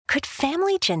Could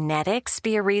family genetics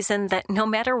be a reason that no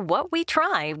matter what we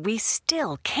try, we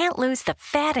still can't lose the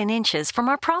fat and inches from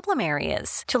our problem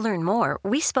areas? To learn more,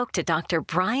 we spoke to Dr.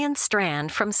 Brian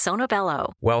Strand from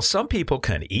Sonobello. While some people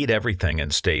can eat everything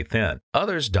and stay thin,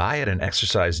 others diet and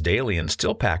exercise daily and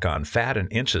still pack on fat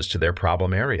and inches to their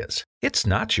problem areas. It's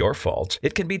not your fault.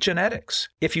 It can be genetics.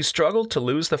 If you struggle to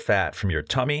lose the fat from your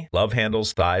tummy, love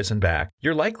handles, thighs, and back,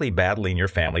 you're likely battling your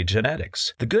family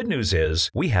genetics. The good news is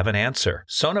we have an answer.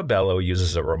 Sonobello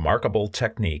uses a remarkable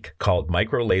technique called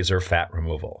micro-laser fat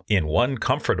removal. In one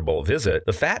comfortable visit,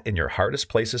 the fat in your hardest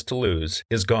places to lose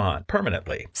is gone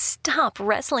permanently. Stop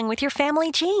wrestling with your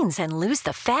family genes and lose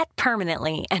the fat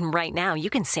permanently. And right now,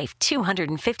 you can save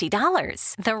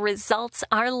 $250. The results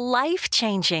are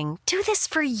life-changing. Do this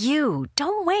for you.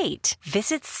 Don't wait.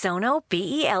 Visit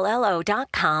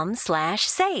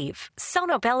sonobello.com/save.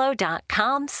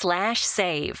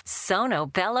 sonobello.com/save.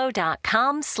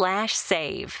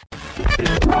 sonobello.com/save.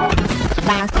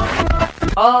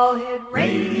 All Hit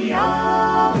Radio.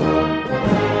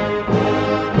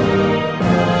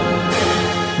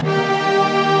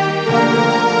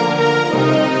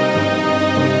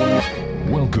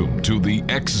 Welcome to the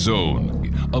X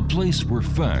Zone, a place where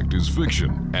fact is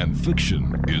fiction and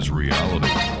fiction is reality.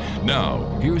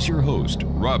 Now, here's your host,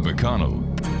 Rob McConnell.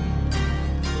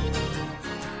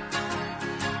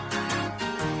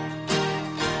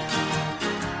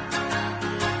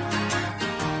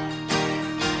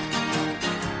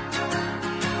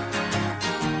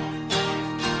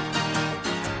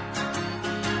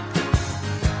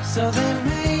 So they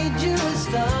made you a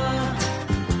star.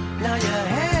 Now your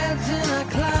head's in a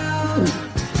cloud.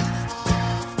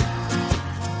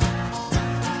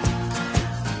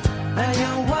 And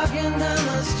you're walking down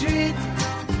the street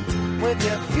with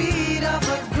your feet off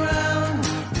the ground.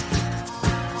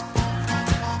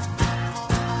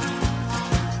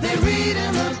 They read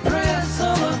in the press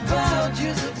all about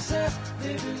your success.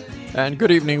 And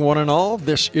good evening, one and all.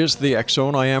 This is the X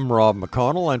Zone. I am Rob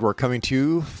McConnell, and we're coming to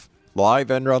you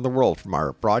live and around the world from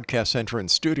our broadcast center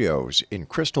and studios in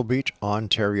Crystal Beach,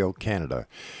 Ontario, Canada.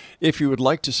 If you would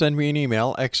like to send me an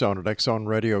email,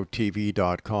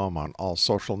 xzone@xzoneradiotv.com, on all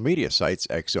social media sites,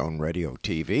 Xzone Radio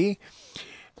TV.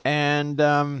 And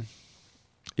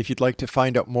if you'd like to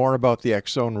find out more about the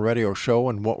X Zone Radio Show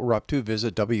and what we're up to,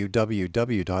 visit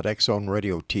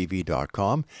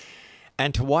www.xzoneradiotv.com.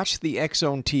 And to watch the X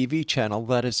Zone TV channel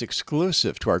that is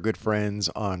exclusive to our good friends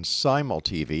on Simul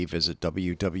TV, visit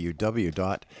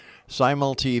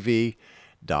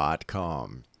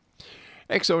www.simultv.com.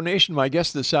 X Zone Nation, my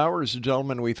guest this hour is a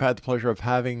gentleman we've had the pleasure of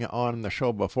having on the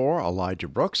show before, Elijah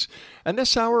Brooks. And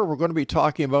this hour, we're going to be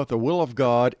talking about the will of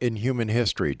God in human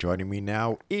history. Joining me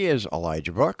now is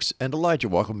Elijah Brooks. And Elijah,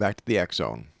 welcome back to the X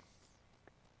Zone.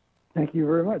 Thank you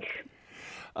very much.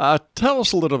 Tell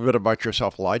us a little bit about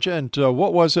yourself, Elijah, and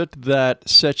what was it that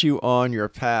set you on your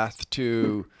path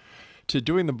to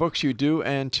doing the books you do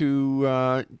and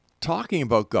to talking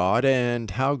about God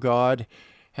and how God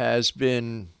has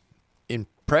been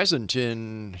present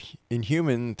in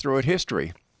human throughout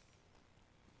history?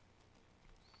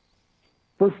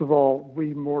 First of all,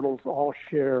 we mortals all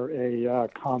share a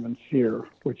common fear,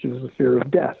 which is the fear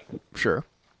of death. Sure.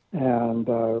 And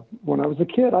when I was a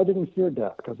kid, I didn't fear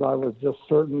death because I was just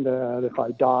certain that if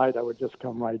I died, I would just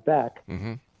come right back.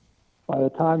 Mm-hmm. By the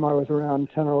time I was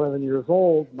around 10 or 11 years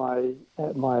old, my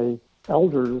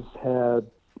elders had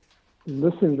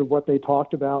listened to what they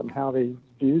talked about and how they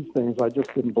viewed things. I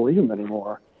just didn't believe them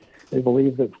anymore. They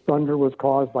believed that thunder was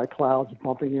caused by clouds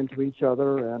bumping into each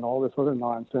other and all this other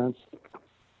nonsense.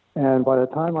 And by the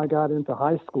time I got into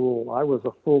high school, I was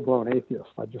a full-blown atheist.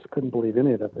 I just couldn't believe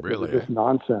any of it. Really? It was just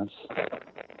nonsense.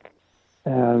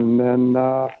 And then,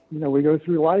 we go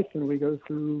through life and we go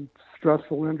through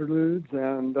stressful interludes.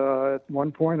 And at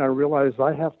one point, I realized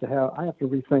I have to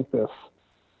rethink this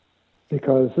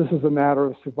because this is a matter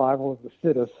of survival of the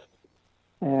fittest,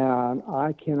 and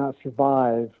I cannot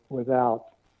survive without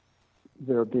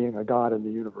there being a God in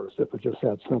the universe. If it's just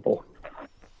that simple.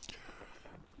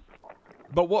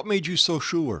 But what made you so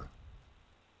sure?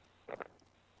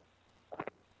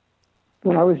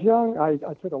 When I was young, I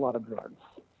took a lot of drugs.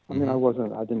 I mean, I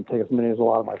didn't take as many as a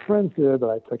lot of my friends did, but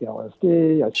I took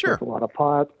LSD. I smoked a lot of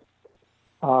pot.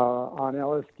 On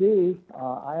LSD,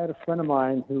 I had a friend of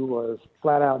mine who was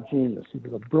flat-out genius. He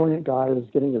was a brilliant guy who was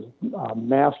getting his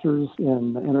master's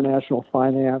in international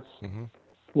finance,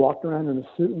 walked around in a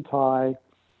suit and tie,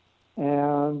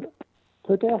 and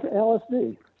took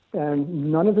LSD.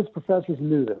 And none of his professors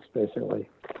knew this, basically.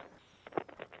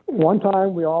 One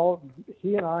time, he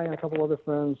and I and a couple other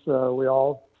friends, we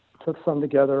all took some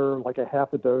together, like a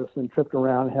half a dose, and tripped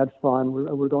around, had fun. We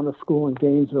were going to school in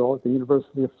Gainesville at the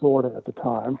University of Florida at the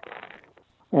time.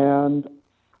 And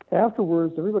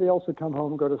afterwards, everybody else would come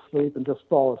home and go to sleep and just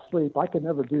fall asleep. I could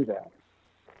never do that.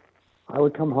 I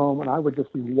would come home and I would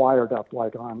just be wired up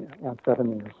like on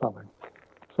amphetamine or something.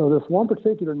 So this one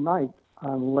particular night,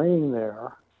 I'm laying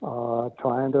there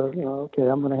trying to, okay,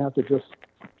 I'm going to have to just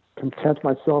content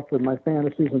myself with my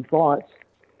fantasies and thoughts.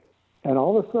 And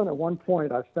all of a sudden, at one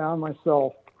point, I found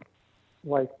myself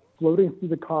like floating through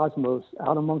the cosmos,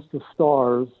 out amongst the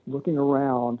stars, looking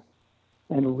around,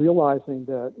 and realizing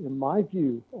that, in my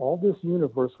view, all this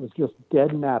universe was just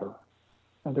dead matter,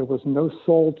 and there was no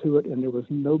soul to it, and there was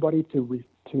nobody to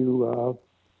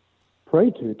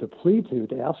pray to plead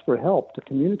to ask for help, to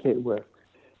communicate with.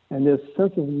 And this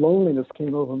sense of loneliness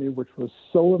came over me, which was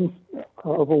so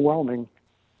overwhelming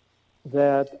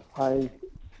that I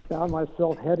found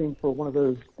myself heading for one of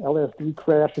those LSD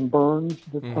crash and burns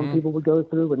that some people would go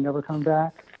through and never come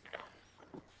back.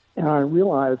 And I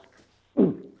realized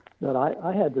that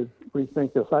I had to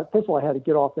rethink this. First of all, I had to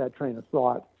get off that train of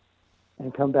thought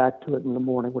and come back to it in the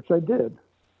morning, which I did.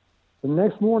 The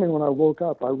next morning when I woke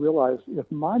up, I realized if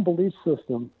my belief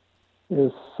system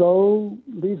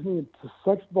leads me into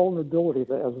such vulnerability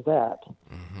as that,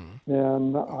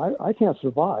 then I can't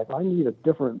survive. I need a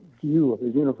different view of the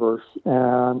universe,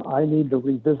 and I need to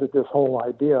revisit this whole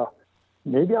idea.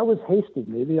 Maybe I was hasty.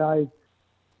 Maybe I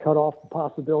cut off the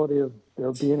possibility of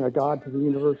there being a God to the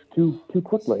universe too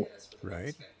quickly.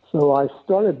 Right. So I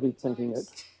started rethinking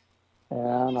it,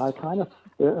 and I kind of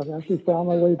eventually found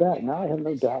my way back. Now I have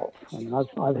no doubt. I mean,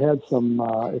 I've had some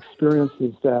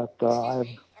experiences that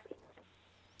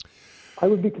I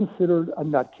would be considered a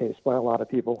nutcase by a lot of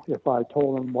people if I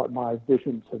told them what my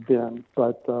visions have been.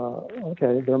 But,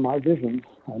 okay, they're my visions.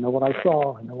 I know what I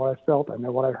saw. I know what I felt. I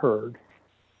know what I heard.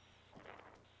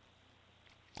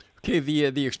 Okay,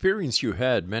 the experience you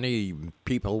had, many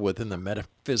people within the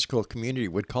metaphysical community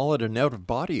would call it an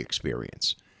out-of-body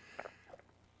experience.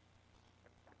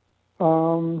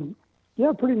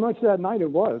 Yeah, pretty much that night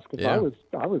it was, because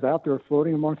I was out there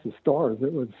floating amongst the stars.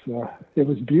 It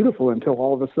was beautiful until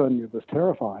all of a sudden it was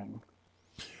terrifying.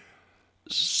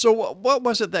 So what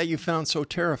was it that you found so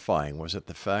terrifying? Was it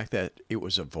the fact that it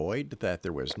was a void, that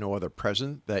there was no other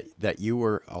present, that you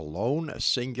were alone, a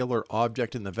singular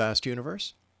object in the vast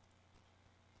universe?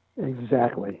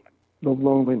 Exactly. The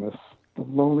loneliness. The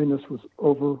loneliness was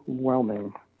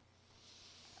overwhelming.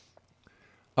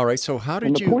 All right, so how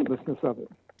did the pointlessness of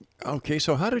it. Okay,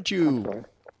 so how did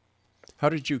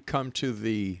you come to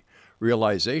the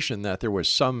realization that there was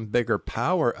some bigger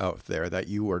power out there, that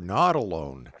you were not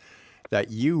alone,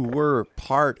 that you were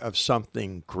part of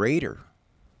something greater?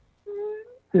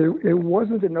 It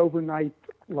wasn't an overnight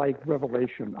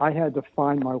revelation. I had to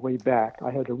find my way back. I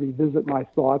had to revisit my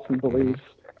thoughts and beliefs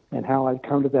and how I'd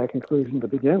come to that conclusion to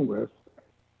begin with.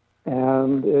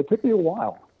 And it took me a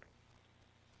while.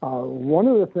 One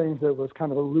of the things that was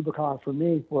kind of a Rubicon for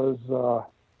me was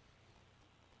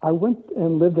I went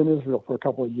and lived in Israel for a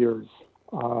couple of years,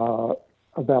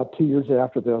 about 2 years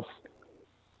after this.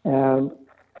 And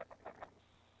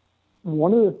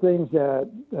one of the things that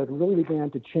really began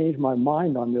to change my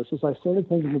mind on this is I started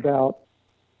thinking about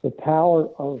the power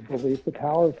of belief, the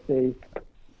power of faith,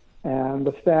 and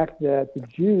the fact that the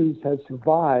Jews had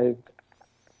survived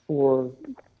for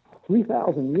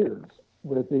 3,000 years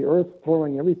with the earth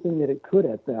throwing everything that it could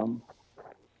at them,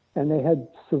 and they had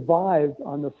survived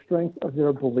on the strength of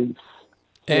their beliefs.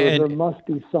 So there must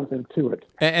be something to it.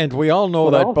 And we all know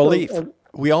that belief.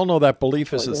 We all know that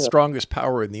belief is the strongest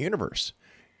power in the universe.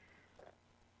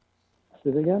 Say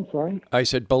it again, sorry? I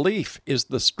said belief is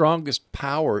the strongest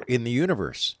power in the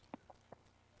universe.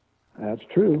 That's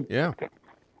true. Yeah.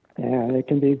 And it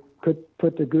can be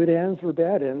put to good ends or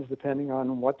bad ends, depending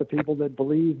on what the people that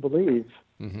believe.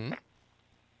 Mm-hmm.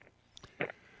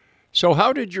 So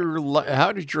how did your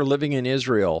living in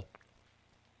Israel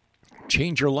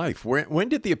change your life? When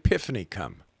did the epiphany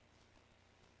come?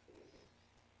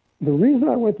 The reason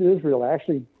I went to Israel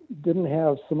actually didn't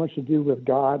have so much to do with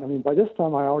God. I mean, by this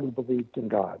time I already believed in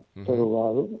God. Mm-hmm.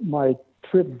 So my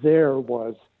trip there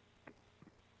was,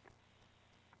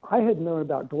 I had known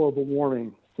about global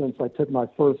warming since I took my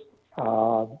first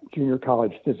junior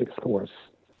college physics course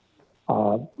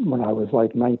when I was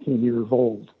like 19 years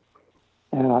old.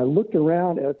 And I looked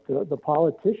around at the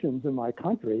politicians in my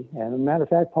country, and as a matter of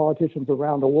fact, politicians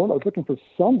around the world. I was looking for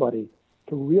somebody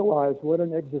to realize what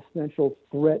an existential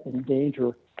threat and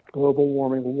danger global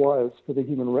warming was for the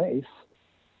human race.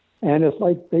 And it's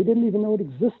like they didn't even know it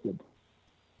existed.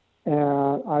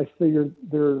 And I figured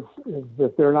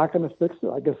if they're not going to fix it,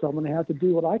 I guess I'm going to have to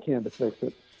do what I can to fix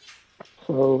it.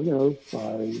 So,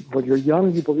 when you're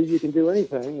young, you believe you can do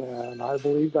anything, and I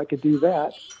believed I could do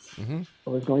that. Mm-hmm. I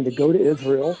was going to go to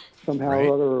Israel, somehow Right.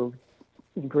 or other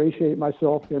ingratiate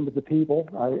myself into the people.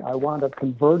 I wound up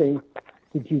converting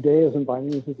to Judaism by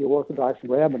means of the Orthodox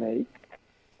rabbinate,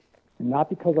 not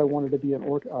because I wanted to be an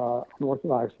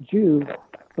Orthodox Jew,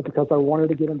 but because I wanted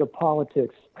to get into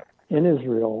politics in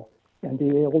Israel and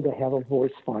be able to have a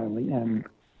voice finally in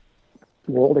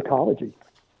world ecology,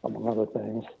 among other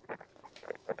things.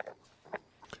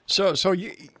 So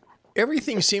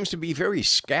everything seems to be very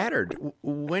scattered.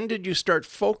 When did you start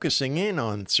focusing in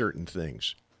on certain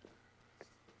things?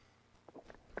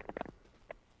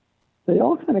 They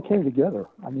all kind of came together.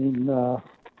 I mean,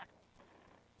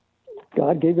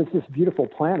 God gave us this beautiful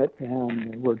planet,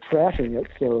 and we're trashing it,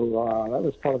 so that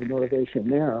was part of the motivation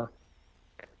there.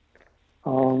 I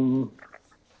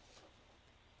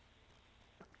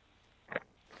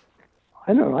don't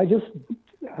know.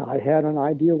 I had an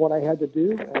idea what I had to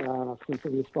do, a sense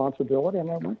of responsibility, and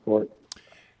I went for it.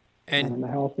 And I don't know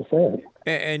how else to say it.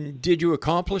 And did you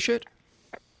accomplish it?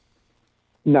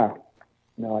 No,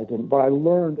 I didn't. But I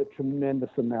learned a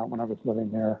tremendous amount when I was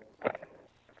living there.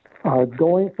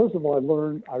 First of all, I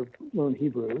learned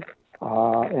Hebrew,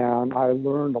 and I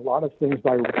learned a lot of things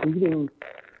by reading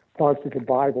parts of the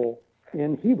Bible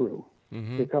in Hebrew.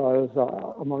 Mm-hmm. Because,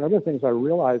 among other things, I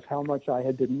realized how much I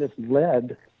had been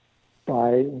misled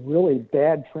by really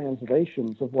bad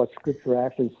translations of what Scripture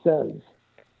actually says.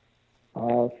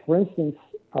 For instance,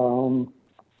 the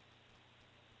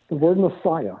word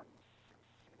Messiah.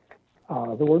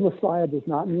 The word Messiah does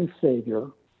not mean Savior.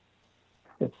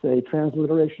 It's a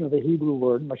transliteration of the Hebrew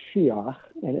word Mashiach,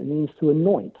 and it means to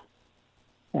anoint.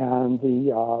 And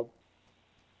the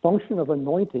function of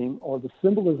anointing, or the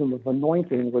symbolism of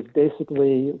anointing, was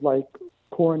basically like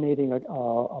coronating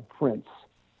a prince.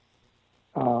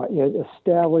 It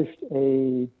established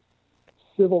a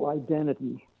civil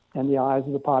identity in the eyes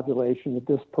of the population that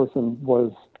this person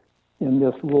was in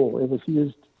this role. It was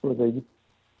used for the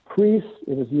priests,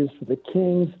 it was used for the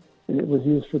kings, and it was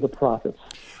used for the prophets.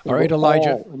 All right,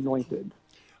 Elijah. All anointed.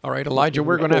 All right, Elijah,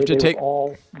 we're going to have to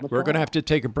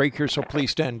take a break here, so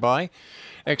please stand by.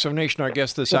 Exonation, our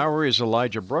guest this hour is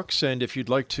Elijah Brooks, and if you'd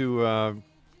like to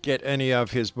get any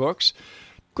of his books,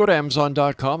 go to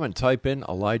Amazon.com and type in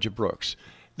Elijah Brooks.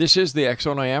 This is the X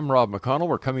Zone. I am Rob McConnell.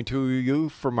 We're coming to you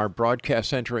from our broadcast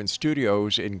center and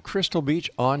studios in Crystal Beach,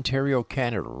 Ontario,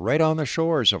 Canada, right on the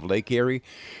shores of Lake Erie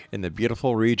in the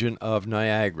beautiful region of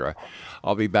Niagara.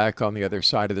 I'll be back on the other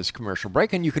side of this commercial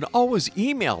break, and you can always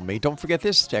email me. Don't forget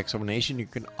this, X Zone Nation. You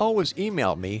can always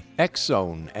email me,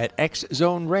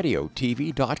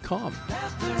 xzone@xzoneradiotv.com.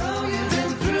 After all you've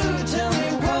been through, tell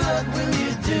me what will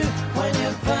you do when you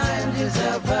find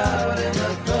yourself out in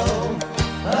the cold?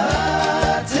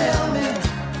 Tell me.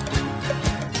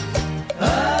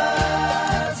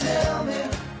 Tell me.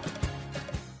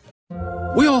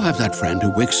 We all have that friend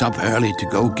who wakes up early to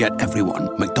go get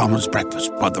everyone McDonald's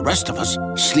breakfast, while the rest of us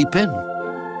sleep in.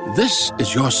 This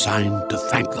is your sign to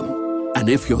thank them. And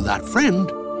if you're that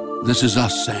friend, this is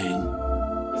us saying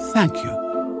thank you.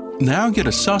 Now get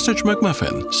a sausage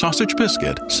McMuffin, sausage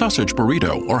biscuit, sausage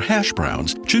burrito, or hash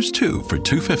browns. Choose 2 for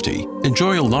 $2.50.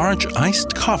 Enjoy a large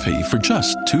iced coffee for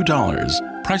just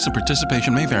 $2. Price and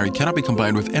participation may vary. Cannot be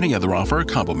combined with any other offer or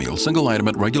combo meal. Single item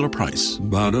at regular price.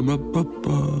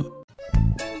 Ba-da-ba-ba-ba.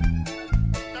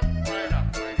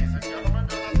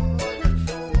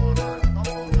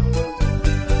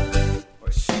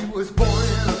 She was born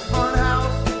in a fun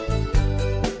house.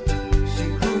 She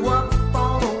grew up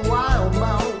on a wild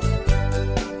mouse,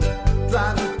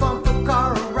 driving bumper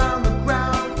car around the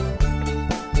ground,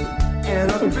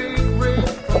 and a big rig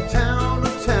from town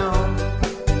to town.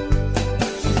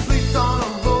 She sleeps on a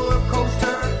roller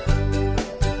coaster.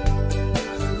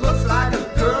 She looks like a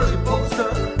girly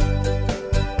poster.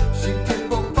 She did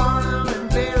both Barnum and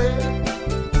Bailey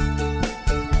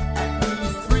at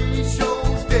least 3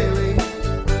 shows daily.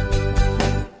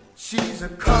 She's a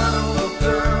carnival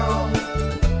girl.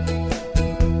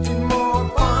 She's more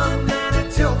fun than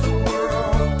a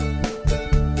tilt-a-whirl.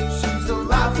 She's a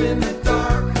laugh in the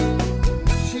dark.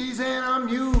 She's an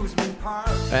amusement park.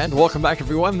 And welcome back,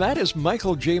 everyone. That is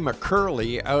Michael J.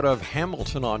 McCurley out of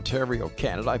Hamilton, Ontario,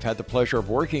 Canada. I've had the pleasure of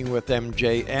working with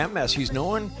MJM, as he's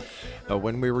known,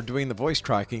 when we were doing the voice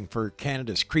tracking for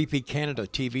Canada's Creepy Canada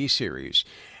TV series.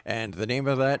 And the name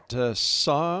of that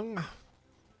song,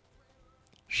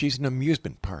 She's an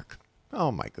Amusement Park. Oh,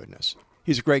 my goodness.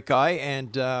 He's a great guy.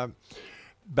 And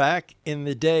back in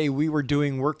the day, we were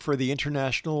doing work for the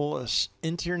International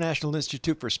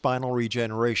Institute for Spinal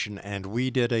Regeneration, and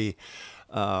we did a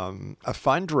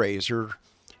fundraiser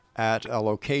at a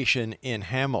location in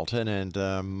Hamilton, and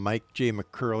Mike J.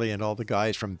 McCurley and all the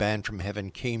guys from Band from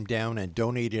Heaven came down and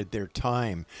donated their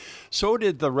time. So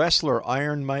did the wrestler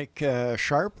Iron Mike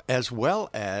Sharp, as well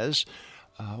as,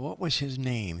 what was his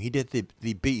name? He did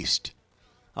the Beast.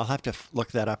 I'll have to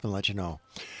look that up and let you know.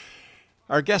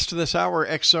 Our guest this hour,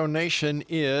 X-Zone Nation,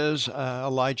 is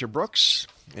Elijah Brooks.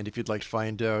 And if you'd like to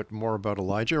find out more about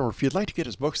Elijah, or if you'd like to get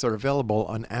his books, they're available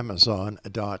on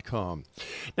Amazon.com.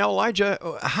 Now,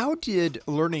 Elijah, how did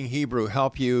learning Hebrew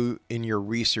help you in your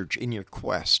research, in your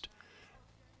quest?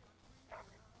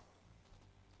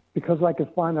 Because I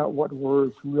could find out what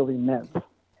words really meant.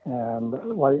 And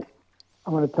like,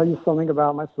 I'm going to tell you something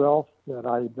about myself that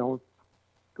I don't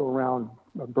go around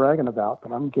bragging about,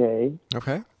 but I'm gay.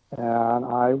 Okay. And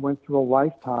I went through a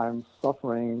lifetime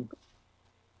suffering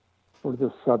for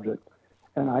this subject.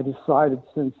 And I decided,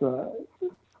 since the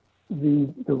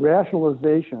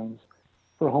rationalizations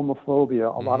for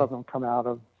homophobia, a lot of them come out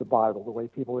of the Bible, the way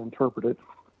people interpret it.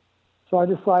 So I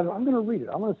decided I'm going to read it.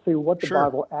 I'm going to see what the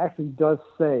Bible actually does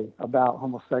say about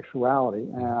homosexuality.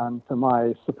 And to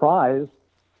my surprise,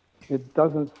 it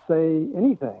doesn't say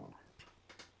anything.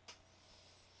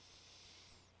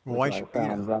 Which I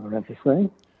found rather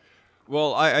interesting.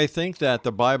 Well, I think that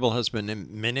the Bible has been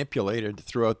manipulated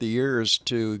throughout the years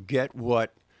to get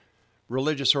what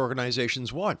religious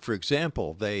organizations want. For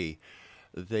example, they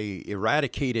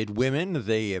eradicated women.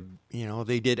 They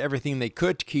did everything they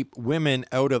could to keep women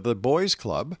out of the boys'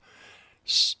 club.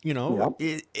 It's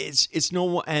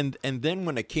no, and then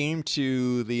when it came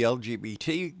to the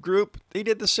LGBT group, they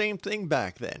did the same thing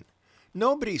back then.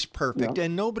 Nobody's perfect,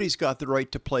 and nobody's got the right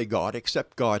to play God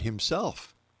except God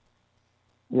himself.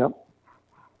 Yep.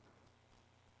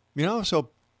 So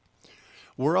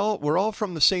we're all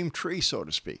from the same tree, so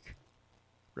to speak,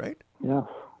 right? Yeah,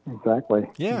 exactly.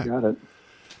 Yeah, you got it.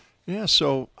 Yeah.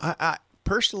 So I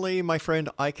personally, my friend,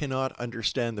 I cannot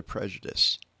understand the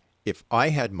prejudice. If I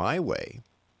had my way,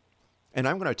 and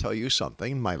I'm going to tell you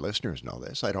something, my listeners know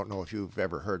this. I don't know if you've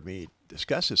ever heard me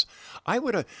discuss this. I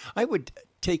would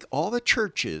take all the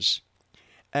churches,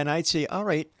 and I'd say, all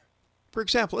right, for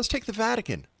example, let's take the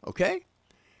Vatican, okay?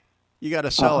 You got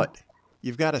to sell it.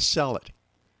 You've got to sell it.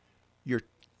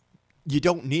 You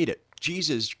don't need it.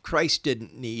 Jesus Christ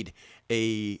didn't need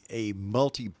a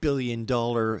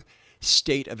multi-billion-dollar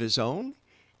state of his own.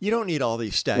 You don't need all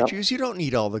these statues. You don't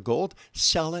need all the gold.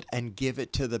 Sell it and give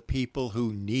it to the people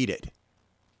who need it.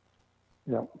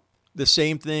 Yep. The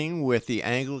same thing with the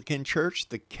Anglican Church,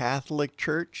 the Catholic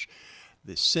Church,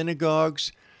 the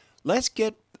synagogues. Let's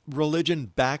get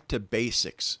religion back to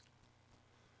basics.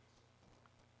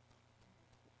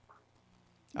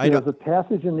 There's a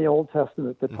passage in the Old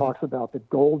Testament that talks about the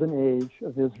golden age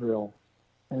of Israel.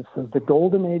 And it says the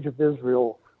golden age of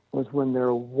Israel was when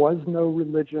there was no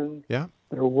religion,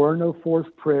 there were no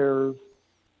forced prayers,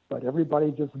 but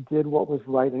everybody just did what was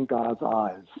right in God's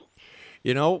eyes.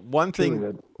 One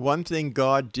thing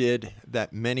God did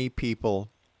that many people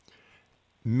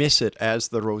miss it as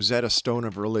the Rosetta Stone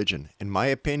of religion, in my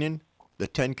opinion, the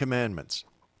Ten Commandments.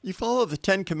 You follow the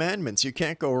Ten Commandments, you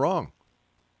can't go wrong.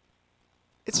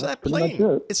 It's that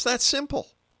plain. It's that simple.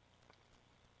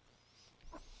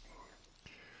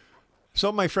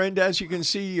 So, my friend, as you can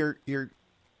see, you're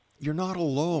not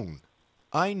alone.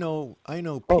 I know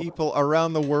people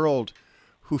around the world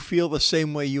who feel the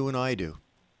same way you and I do.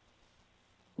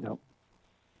 Yep.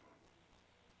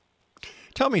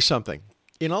 Tell me something.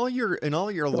 In all your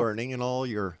learning, in all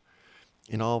the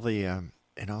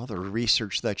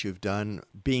research that you've done,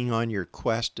 being on your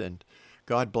quest, and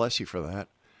God bless you for that.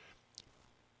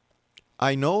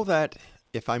 I know that,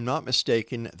 if I'm not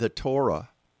mistaken, the Torah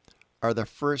are the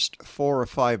first 4 or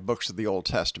 5 books of the Old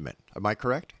Testament. Am I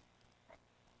correct?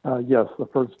 Yes, the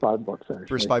first 5 books, actually.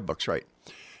 First 5 books, right.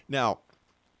 Now,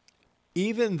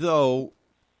 even though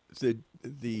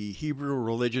the Hebrew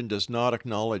religion does not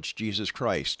acknowledge Jesus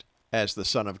Christ as the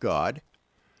Son of God,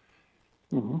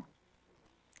 do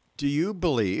you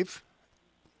believe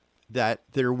that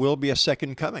there will be a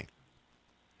second coming?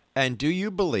 And do you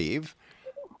believe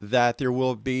that there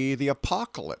will be the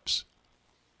apocalypse?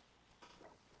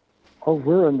 Oh,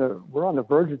 we're on the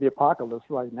verge of the apocalypse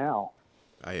right now.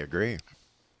 I agree.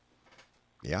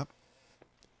 Yep.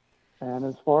 And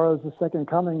as far as the second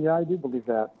coming, I do believe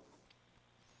that.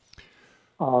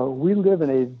 We live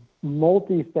in a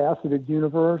multifaceted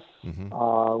universe.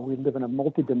 We live in a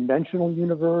multidimensional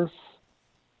universe.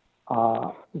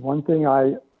 One thing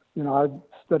I've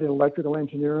studied electrical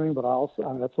engineering, but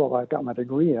that's what I got my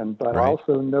degree in. But I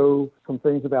also know some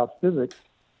things about physics.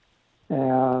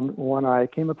 And when I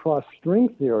came across string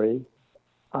theory,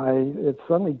 it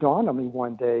suddenly dawned on me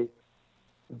one day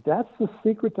that's the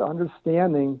secret to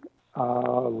understanding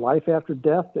life after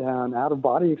death and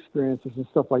out-of-body experiences and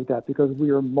stuff like that, because we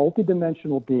are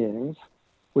multidimensional beings.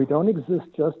 We don't exist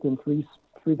just in three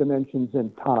dimensions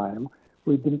in time.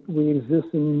 We exist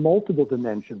in multiple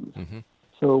dimensions. Mm-hmm.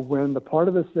 So when the part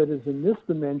of us that is in this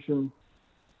dimension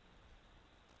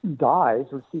dies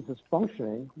or ceases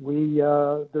functioning,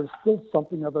 there's still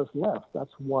something of us left.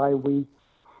 That's why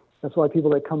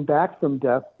people that come back from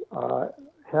death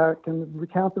can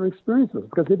recount their experiences,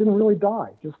 because they didn't really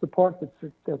die. Just the part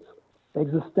that's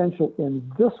existential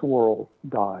in this world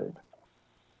died.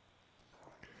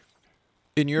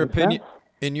 In your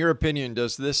opinion,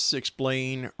 does this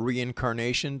explain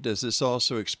reincarnation? Does this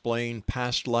also explain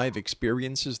past life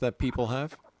experiences that people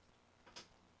have?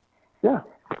 Yeah,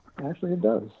 actually it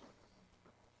does.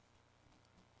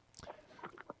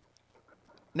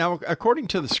 Now, according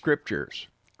to the scriptures,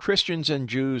 Christians and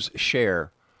Jews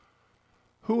share.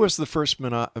 Who was the first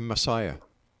Messiah?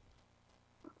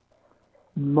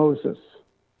 Moses.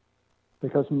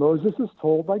 Because Moses is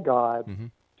told by God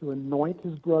to anoint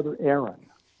his brother Aaron.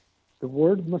 The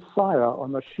word Messiah, or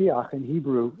Mashiach in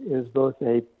Hebrew, is both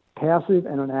a passive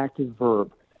and an active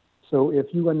verb. So if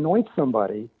you anoint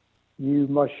somebody, you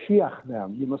Mashiach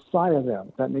them, you Messiah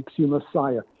them. That makes you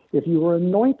Messiah. If you are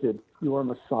anointed, you are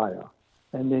Messiah.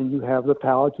 And then you have the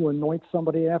power to anoint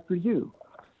somebody after you.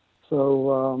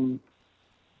 So,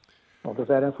 does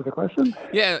that answer the question?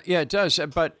 Yeah, it does.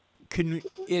 But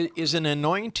is an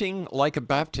anointing like a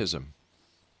baptism?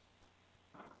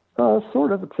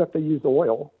 Sort of, except they use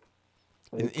oil.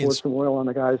 They pour some oil on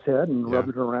the guy's head and rub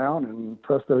it around, and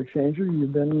presto changer,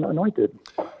 you've been anointed.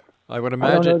 I would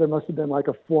imagine. I don't know, there must have been like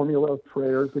a formula of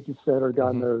prayers that you said, or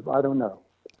God knows. I don't know.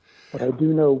 But I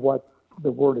do know what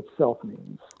the word itself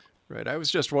means. Right. I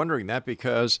was just wondering that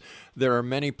because there are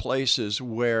many places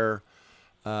where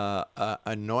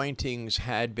anointings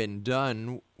had been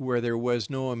done where there was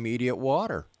no immediate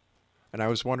water. And I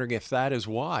was wondering if that is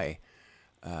why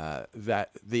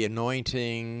that the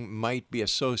anointing might be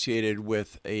associated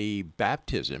with a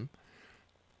baptism,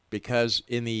 because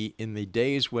in the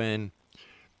days when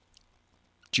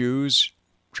Jews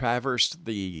traversed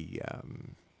the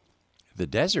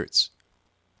deserts,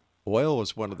 oil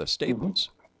was one of the staples.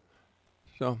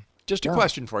 So, just a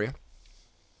question for you.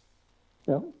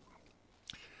 Yeah.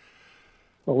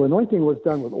 Well, anointing was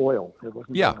done with oil. It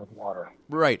wasn't done with water.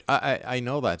 Right. I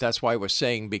know that. That's why I was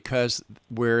saying, because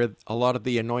where a lot of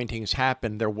the anointings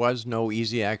happened, there was no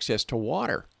easy access to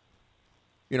water.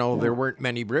 There weren't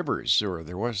many rivers, or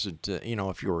there wasn't,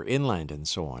 if you were inland and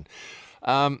so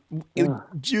on.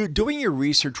 Doing your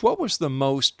research, what was the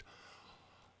most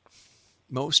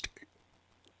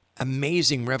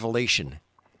amazing revelation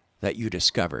that you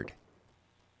discovered?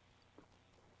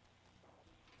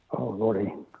 Oh,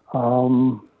 Lordy.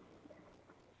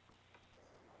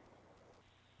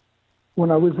 When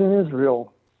I was in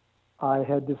Israel, I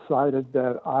had decided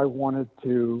that I wanted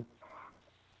to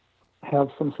have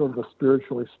some sort of a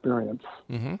spiritual experience.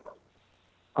 Mm-hmm.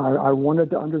 I wanted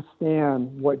to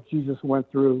understand what Jesus went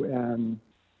through and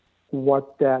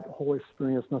what that whole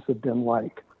experience must have been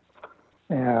like.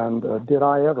 And did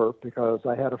I ever, because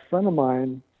I had a friend of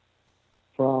mine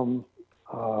from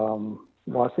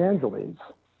Los Angeles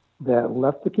that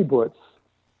left the kibbutz,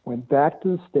 went back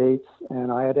to the States,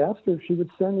 and I had asked her if she would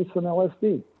send me some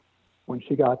LSD when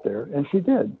she got there, and she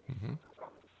did. Mm-hmm.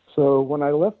 So when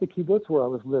I left the kibbutz where I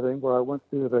was living, where I went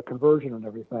through the conversion and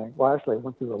everything, well, actually I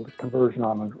went through the conversion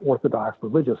on an Orthodox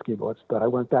religious kibbutz, but I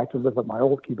went back to live at my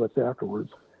old kibbutz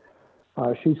afterwards.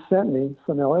 She sent me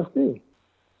some LSD.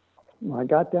 I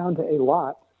got down to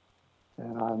Eilat,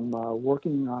 and I'm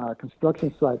working on a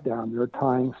construction site down there,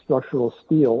 tying structural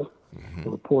steel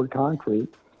to poured concrete.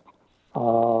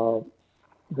 The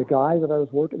guy that I was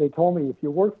working, they told me, if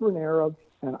you work for an Arab,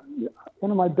 and one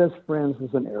of my best friends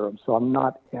is an Arab, so I'm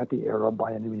not anti-Arab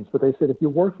by any means, but they said, if you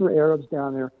work for Arabs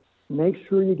down there, make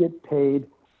sure you get paid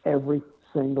every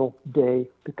single day,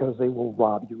 because they will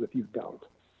rob you if you don't.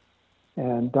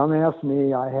 And dumbass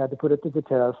me, I had to put it to the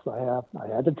test. I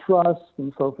had to trust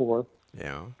and so forth.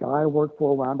 Yeah. Guy I worked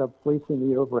for wound up fleecing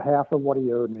me over half of what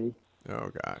he owed me.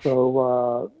 Oh, gosh.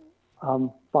 So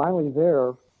I'm finally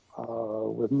there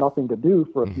with nothing to do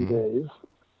for a few days,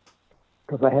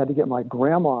 because I had to get my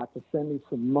grandma to send me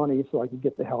some money so I could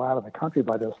get the hell out of the country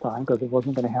by this time, because it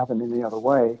wasn't going to happen any other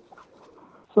way.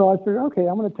 So I figured, okay,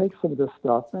 I'm going to take some of this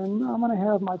stuff, and I'm going to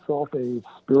have myself a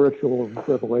spiritual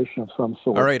revelation of some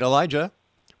sort. All right, Elijah,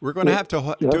 We're going to have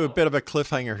to do a bit of a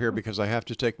cliffhanger here because I have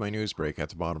to take my news break at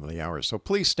the bottom of the hour. So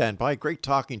please stand by. Great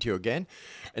talking to you again.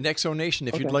 And Exo Nation,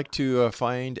 if you'd like to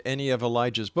find any of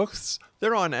Elijah's books,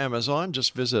 they're on Amazon.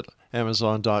 Just visit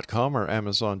Amazon.com or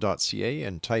Amazon.ca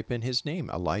and type in his name,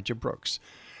 Elijah Brooks.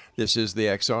 This is the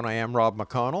X-Zone. I am Rob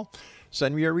McConnell.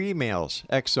 Send me your emails,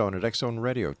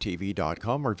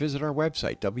 xzone@xzoneradiotv.com, or visit our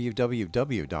website,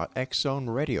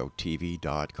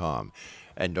 www.xzoneradiotv.com.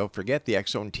 And don't forget, the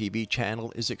X-Zone TV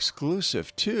channel is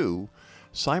exclusive to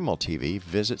SimulTV.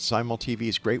 Visit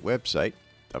SimulTV's great website,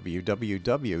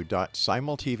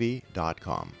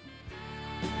 www.simultv.com.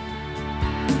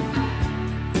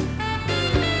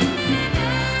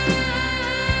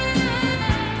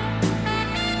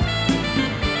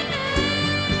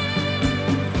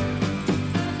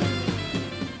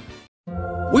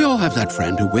 We all have that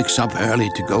friend who wakes up early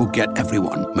to go get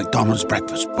everyone McDonald's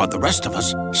breakfast, while the rest of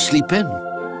us sleep in.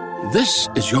 This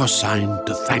is your sign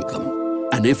to thank them.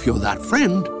 And if you're that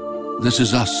friend, this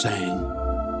is us saying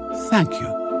thank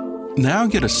you. Now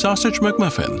get a sausage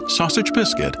McMuffin, sausage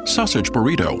biscuit, sausage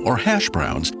burrito, or hash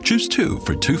browns. Choose 2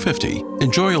 for $2.50.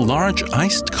 Enjoy a large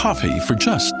iced coffee for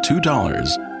just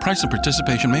 $2. Price and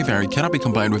participation may vary. Cannot be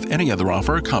combined with any other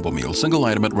offer or combo meal. Single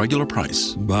item at regular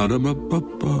price.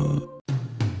 Ba-da-ba-ba-ba.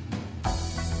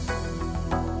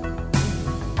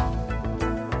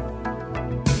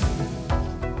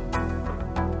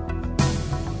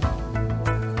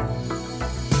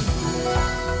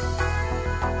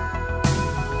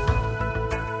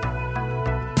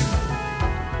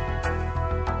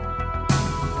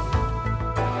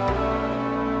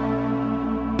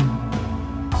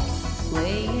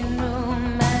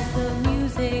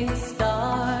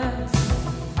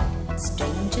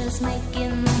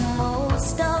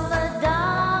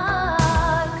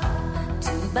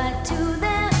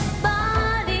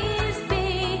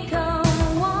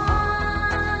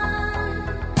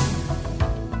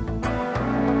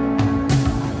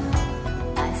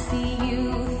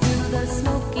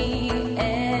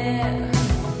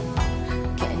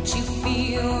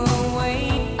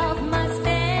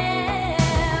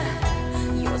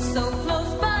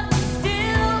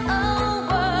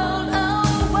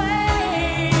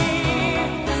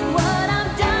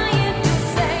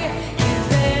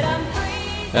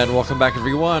 And welcome back,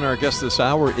 everyone. Our guest this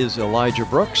hour is Elijah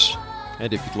Brooks.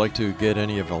 And if you'd like to get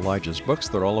any of Elijah's books,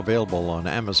 they're all available on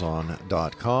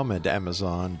Amazon.com and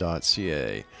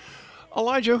Amazon.ca.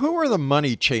 Elijah, who are the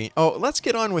money chain? Oh, let's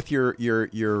get on with your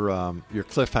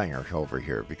cliffhanger over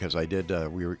here, because I did.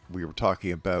 We were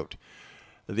talking about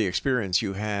the experience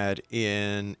you had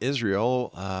in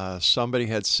Israel. Somebody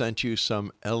had sent you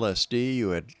some LSD.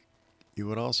 You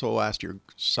had also asked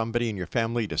somebody in your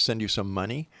family to send you some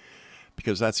money,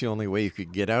 because that's the only way you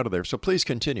could get out of there. So please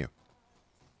continue.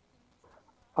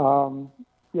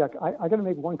 Yeah, I got to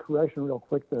make one correction real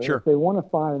quick there. Sure. If they want to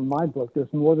find my book,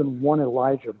 there's more than one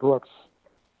Elijah Brooks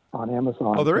on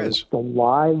Amazon. Oh, there is? The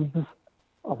Lives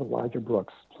of Elijah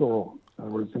Brooks, plural. In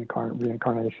other words,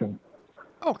 reincarnation.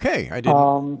 Okay, I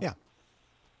didn't. Yeah.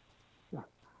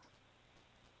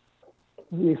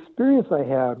 The experience I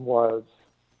had was,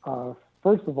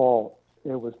 first of all,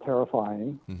 it was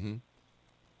terrifying. Mm-hmm.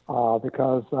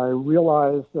 Because I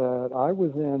realized that I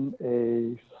was in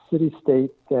a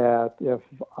city-state that if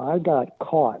I got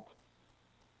caught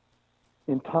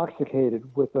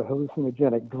intoxicated with a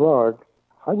hallucinogenic drug,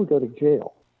 I would go to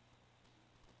jail.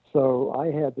 So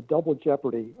I had the double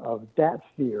jeopardy of that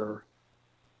fear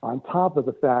on top of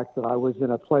the fact that I was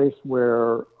in a place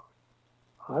where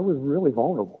I was really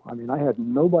vulnerable. I mean, I had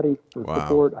nobody for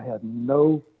support. I had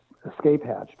no escape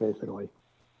hatch, basically.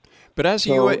 But as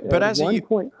a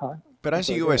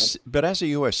U.S.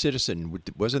 citizen,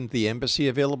 wasn't the embassy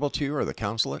available to you, or the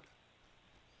consulate?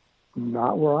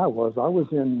 Not where I was. I was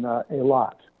in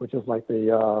Eilat, which is like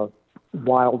the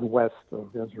wild west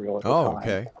of Israel at the time. Oh,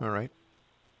 okay, all right.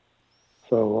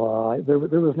 So there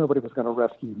was nobody who was going to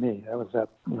rescue me. That was that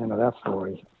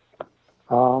story.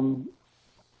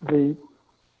 The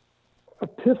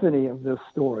epiphany of this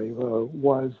story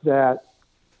was that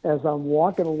as I'm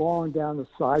walking along down the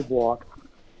sidewalk,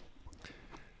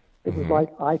 it was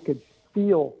like I could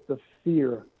feel the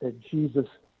fear that Jesus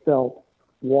felt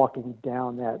walking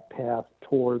down that path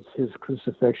towards his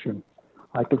crucifixion.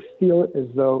 I could feel it as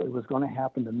though it was going to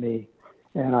happen to me,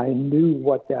 and I knew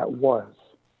what that was.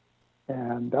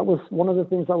 And that was one of the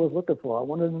things I was looking for. I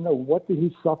wanted to know, what did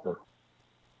he suffer?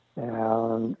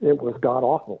 And it was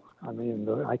god-awful. I mean,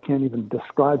 I can't even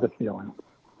describe the feeling.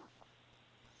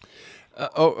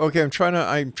 Okay. I'm trying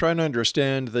to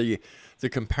understand the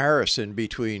comparison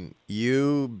between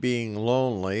you being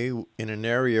lonely in an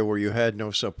area where you had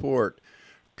no support,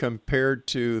 compared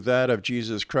to that of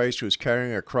Jesus Christ, who's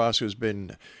carrying a cross, who's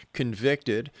been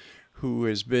convicted, who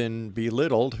has been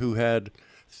belittled, who had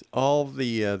all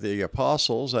the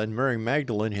apostles and Mary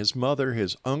Magdalene, his mother,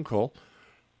 his uncle.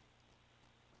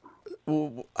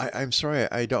 I'm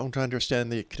sorry, I don't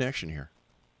understand the connection here.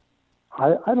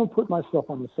 I don't put myself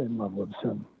on the same level as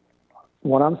him.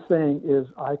 What I'm saying is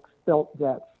I felt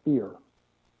that fear.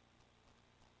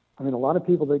 I mean, a lot of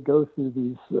people that go through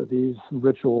these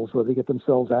rituals where they get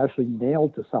themselves actually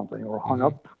nailed to something or hung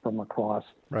up from a cross,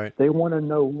 right? They want to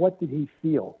know, what did he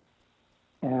feel?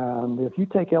 And if you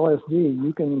take LSD,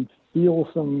 you can feel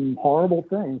some horrible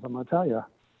things, I'm going to tell you.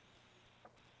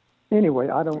 Anyway,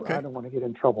 I don't want to get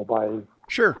in trouble by...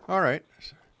 Sure, all right.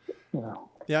 You know.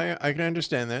 Yeah, I can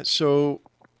understand that. So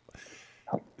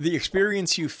the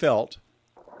experience you felt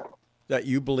that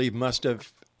you believe must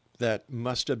have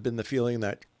been the feeling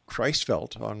that Christ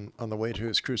felt on the way to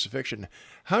his crucifixion.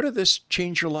 How did this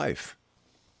change your life?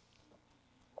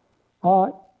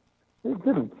 It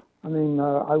didn't. I mean,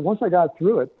 once I got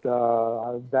through it,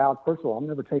 I vowed, first of all, I'm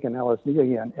never taking LSD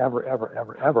again, ever, ever,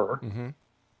 ever, ever. Mm-hmm.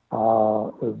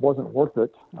 It wasn't worth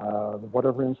it.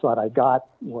 Whatever insight I got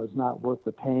was not worth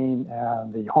the pain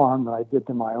and the harm that I did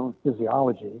to my own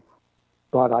physiology.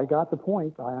 But I got the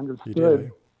point. I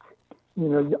understood. You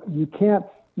know, you can't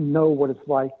know what it's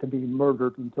like to be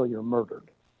murdered until you're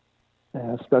murdered,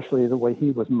 and especially the way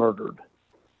he was murdered.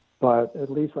 But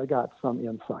at least I got some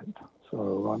insight.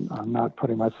 So I'm not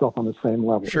putting myself on the same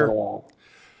level at all.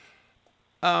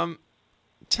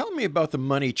 Tell me about the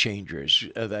money changers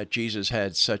that Jesus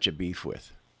had such a beef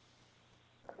with.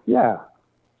 Yeah.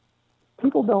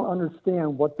 People don't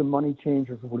understand what the money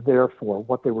changers were there for,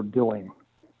 what they were doing.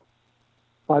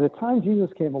 By the time Jesus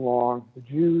came along, the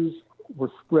Jews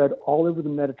were spread all over the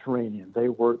Mediterranean. They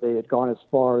had gone as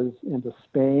far as into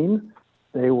Spain.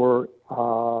 They were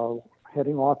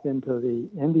heading off into the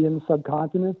Indian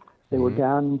subcontinent. They were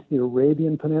down into the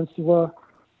Arabian Peninsula,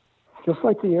 just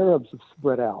like the Arabs have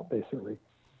spread out, basically.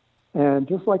 And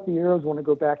just like the Arabs want to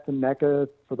go back to Mecca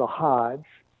for the Hajj,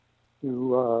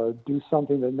 to do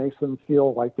something that makes them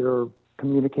feel like they're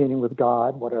communicating with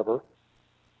God, whatever,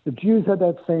 the Jews had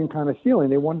that same kind of feeling.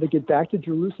 They wanted to get back to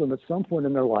Jerusalem at some point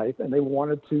in their life, and they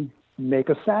wanted to make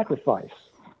a sacrifice.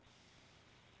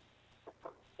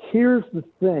 Here's the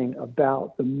thing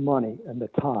about the money and the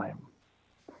time.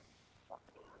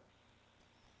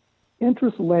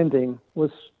 Interest lending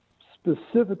was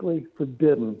specifically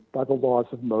forbidden by the laws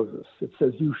of Moses. It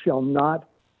says you shall not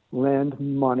lend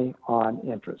money on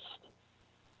interest.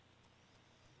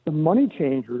 The money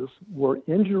changers were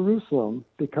in Jerusalem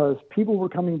because people were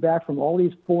coming back from all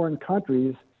these foreign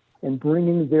countries and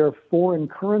bringing their foreign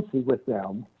currency with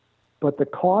them, but the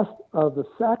cost of the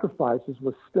sacrifices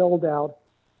was spelled out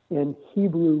in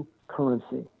Hebrew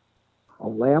currency. A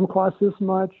lamb costs this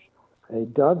much, a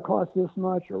dove costs this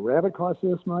much, a rabbit costs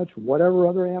this much, whatever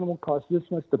other animal costs this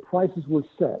much. The prices were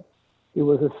set. It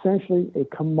was essentially a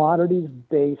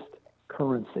commodities-based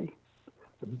currency.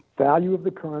 The value of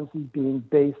the currency being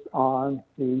based on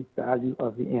the value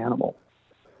of the animal.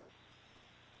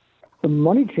 The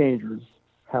money changers,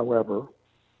 however,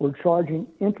 were charging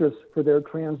interest for their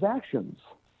transactions.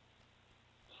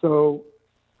 So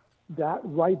that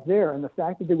right there, and the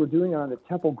fact that they were doing it on the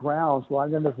temple grounds,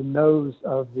 right under the nose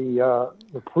of the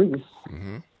priests,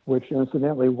 which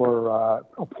incidentally were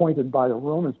appointed by the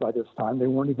Romans by this time. They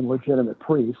weren't even legitimate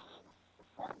priests.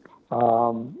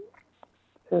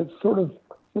 It sort of,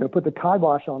 put the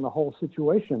kibosh on the whole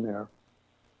situation there.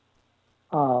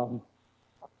 And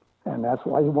that's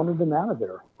why he wanted them out of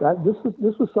there. This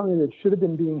was something that should have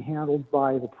been being handled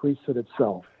by the priesthood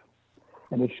itself.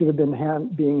 And it should have been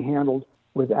being handled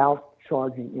without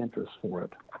charging interest for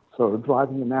it. So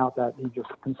driving them out, that he just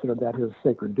considered that his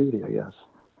sacred duty, I guess.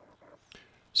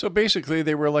 So basically,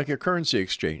 they were like a currency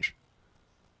exchange.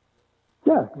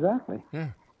 Yeah, exactly. Yeah.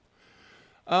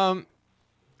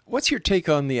 What's your take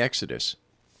on the Exodus?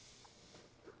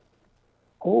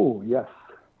 Oh, yes.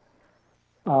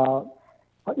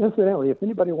 Incidentally, if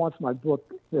anybody wants my book,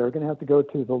 they're going to have to go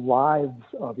to the Lives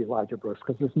of Elijah Brooks,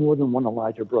 because there's more than one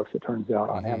Elijah Brooks, it turns out,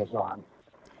 on Amazon.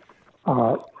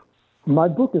 My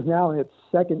book is now in its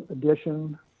second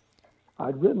edition.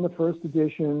 I'd written the first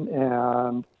edition,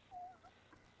 and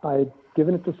I'd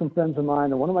given it to some friends of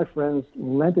mine, and one of my friends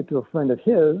lent it to a friend of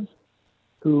his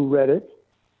who read it.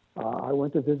 I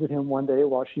went to visit him one day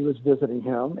while she was visiting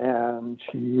him, and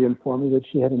she informed me that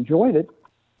she had enjoyed it,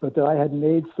 but that I had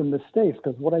made some mistakes,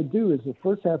 because what I do is the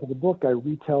first half of the book I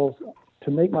retell,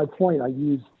 to make my point, I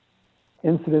use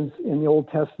incidents in the Old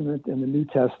Testament and the New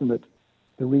Testament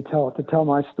to tell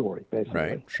my story, basically.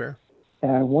 Right, sure.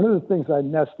 And one of the things I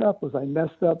messed up was I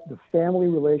messed up the family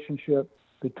relationship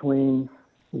between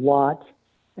Lot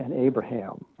and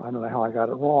Abraham. I don't know how I got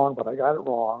it wrong, but I got it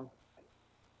wrong.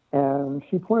 And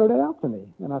she pointed it out to me.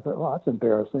 And I thought, well, that's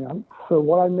embarrassing. So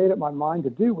what I made up my mind to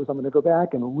do was I'm going to go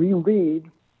back and reread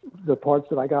the parts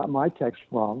that I got my text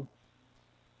from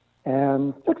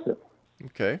and fix it.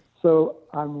 Okay. So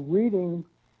I'm reading,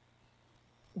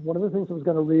 one of the things I was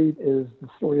going to read is the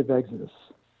story of Exodus.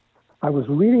 I was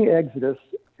reading Exodus,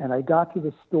 and I got to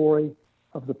the story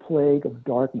of the plague of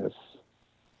darkness.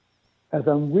 As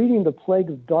I'm reading the plague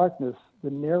of darkness,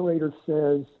 the narrator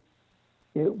says,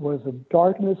 it was a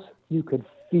darkness you could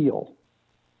feel.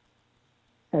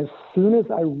 As soon as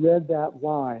I read that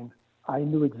line, I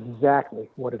knew exactly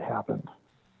what had happened.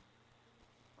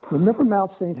 Remember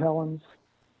Mount St. Helens?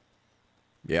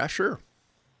 Yeah, sure.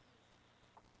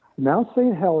 Mount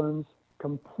St. Helens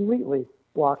completely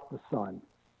blocked the sun.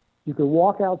 You could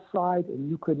walk outside and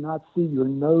you could not see your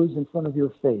nose in front of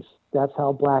your face. That's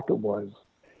how black it was.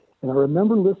 And I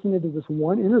remember listening to this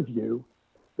one interview.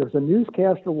 There's a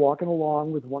newscaster walking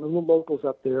along with one of the locals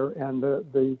up there, and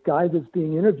the guy that's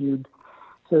being interviewed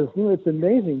says, it's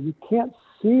amazing. You can't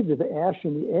see the ash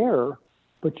in the air,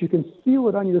 but you can feel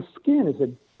it on your skin as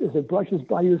it brushes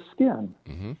by your skin.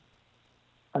 Mm-hmm.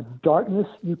 A darkness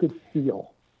you could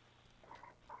feel.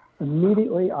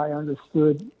 Immediately, I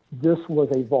understood this was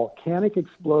a volcanic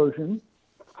explosion.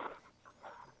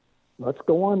 Let's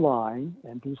go online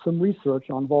and do some research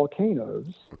on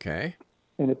volcanoes. Okay.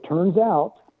 And it turns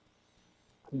out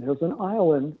there's an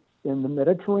island in the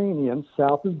Mediterranean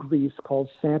south of Greece called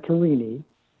Santorini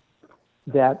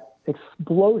that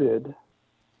exploded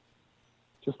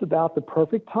just about the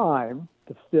perfect time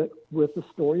to fit with the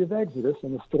story of Exodus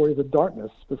and the story of the darkness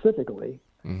specifically.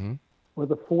 Mm-hmm.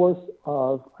 With a force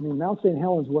of, Mount St.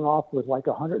 Helens went off with like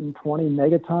 120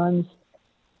 megatons.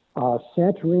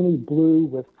 Santorini blew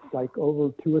with like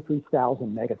over 2,000 or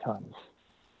 3,000 megatons.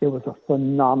 It was a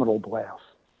phenomenal blast.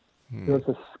 There's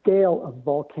a scale of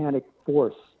volcanic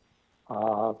force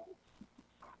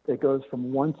that goes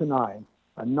from 1 to 9.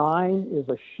 A 9 is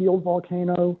a shield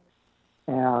volcano,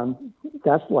 and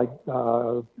that's like,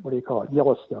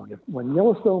 Yellowstone. When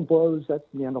Yellowstone blows, that's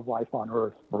the end of life on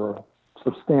Earth for a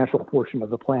substantial portion of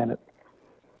the planet.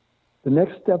 The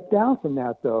next step down from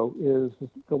that, though, is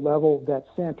the level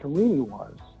that Santorini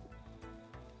was.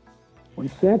 When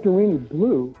Santorini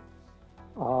blew,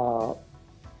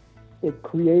 it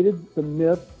created the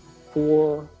myth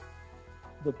for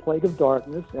the plague of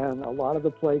darkness and a lot of the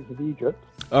plagues of Egypt.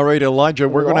 All right, Elijah,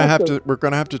 we're going to have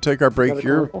to take our break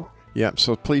here. Yeah,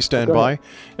 so please stand by.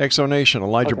 Exonation,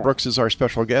 Elijah Brooks is our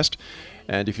special guest.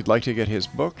 And if you'd like to get his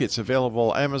book, it's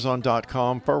available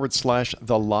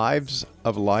Amazon.com/The Lives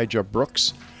of Elijah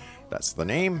Brooks. That's the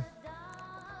name.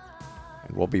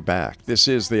 And we'll be back. This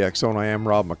is the X Zone. I am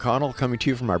Rob McConnell, coming to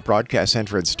you from our broadcast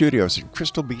center and studios in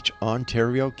Crystal Beach,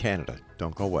 Ontario, Canada.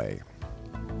 Don't go away.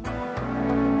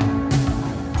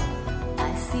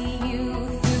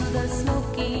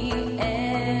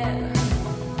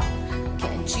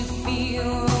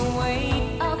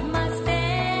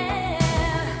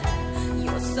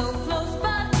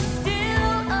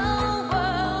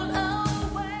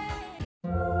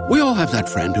 We all have that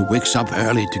friend who wakes up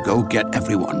early to go get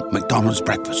everyone McDonald's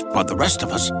breakfast, while the rest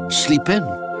of us sleep in.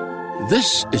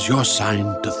 This is your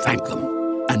sign to thank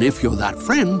them. And if you're that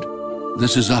friend,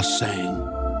 this is us saying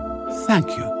thank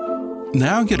you.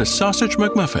 Now get a sausage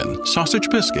McMuffin, sausage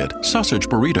biscuit, sausage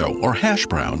burrito, or hash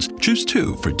browns. Choose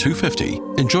 2 for $2.50.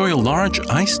 Enjoy a large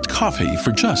iced coffee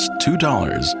for just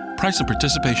 $2. Price and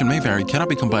participation may vary. Cannot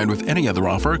be combined with any other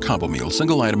offer or combo meal.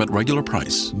 Single item at regular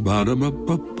price.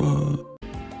 Ba-da-ba-ba-ba.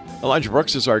 Elijah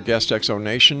Brooks is our guest,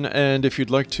 Exonation, and if you'd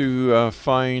like to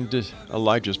find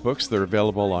Elijah's books, they're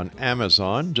available on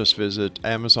Amazon. Just visit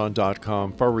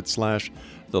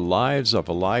Amazon.com/The Lives of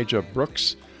Elijah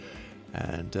Brooks,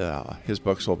 and his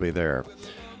books will be there.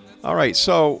 All right,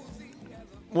 so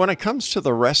when it comes to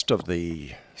the rest of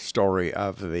the story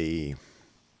of the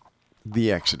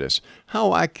Exodus,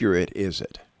 how accurate is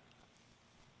it?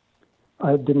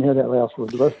 I didn't hear that last word.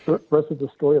 The rest of the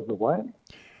story of the what?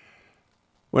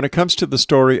 When it comes to the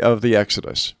story of the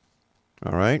Exodus,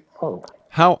 all right? Oh.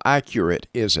 How accurate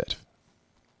is it?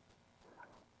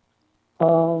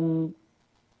 When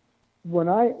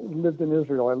I lived in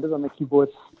Israel, I lived on the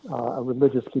kibbutz, a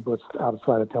religious kibbutz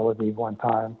outside of Tel Aviv one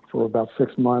time for about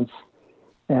 6 months,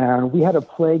 and we had a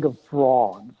plague of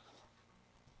frogs.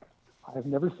 I've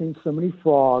never seen so many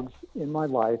frogs in my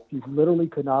life. You literally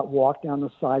could not walk down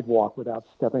the sidewalk without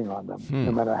stepping on them,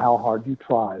 no matter how hard you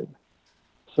tried.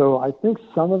 So I think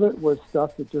some of it was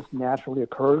stuff that just naturally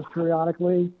occurs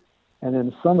periodically. and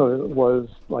then some of it was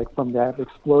like from that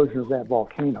explosion of that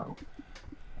volcano.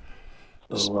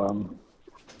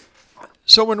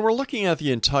 So when we're looking at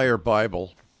the entire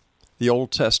Bible, the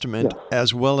Old Testament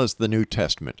as well as the New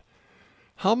Testament,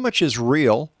 how much is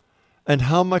real and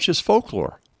how much is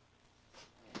folklore?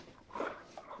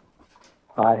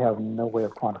 I have no way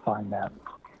of quantifying that.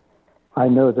 I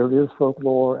know there is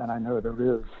folklore, and I know there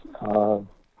is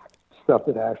stuff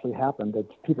that actually happened.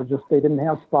 That people they didn't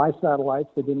have spy satellites.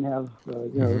 They didn't have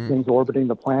things orbiting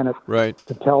the planet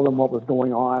to tell them what was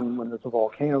going on when there's a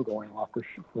volcano going off,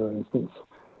 for instance.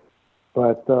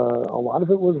 But a lot of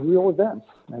it was real events,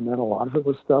 and then a lot of it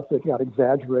was stuff that got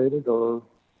exaggerated or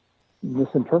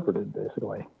misinterpreted,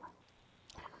 basically.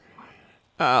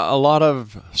 A lot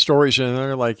of stories in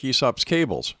there, like Aesop's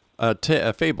fables,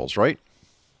 right?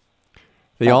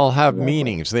 They all have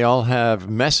meanings. They all have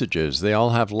messages. They all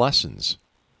have lessons.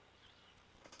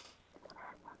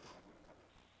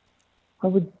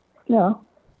 It's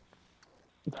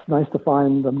nice to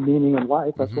find the meaning in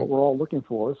life. That's what we're all looking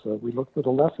for. So we look for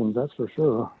the lessons, that's for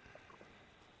sure.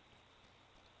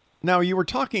 Now, you were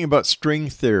talking about string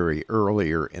theory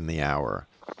earlier in the hour.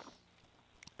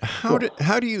 How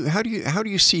do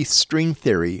you see string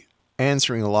theory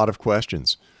answering a lot of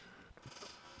questions?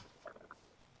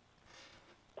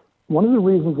 One of the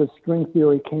reasons that string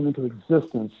theory came into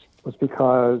existence was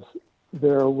because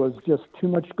there was just too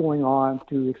much going on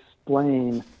to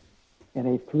explain in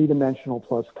a three-dimensional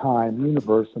plus time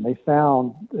universe, and they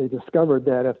discovered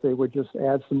that if they would just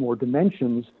add some more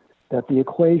dimensions, that the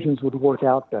equations would work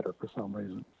out better for some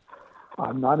reason.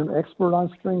 I'm not an expert on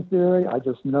string theory. I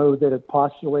just know that it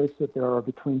postulates that there are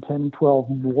between 10 and 12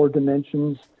 more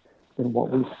dimensions than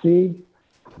what we see.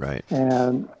 Right.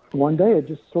 And one day it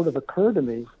just sort of occurred to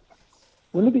me,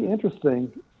 wouldn't it be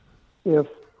interesting if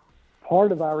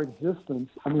part of our existence,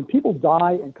 people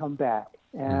die and come back,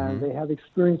 and they have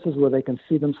experiences where they can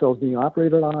see themselves being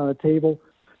operated on a table.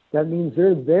 That means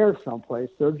they're there someplace.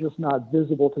 They're just not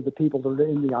visible to the people that are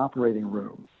in the operating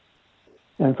room.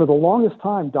 And for the longest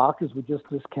time, doctors would just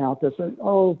discount this and,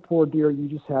 oh, poor dear, you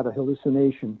just had a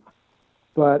hallucination.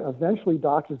 But eventually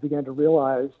doctors began to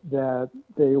realize that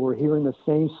they were hearing the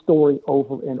same story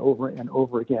over and over and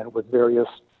over again with various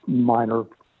minor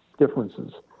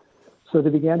differences. So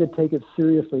they began to take it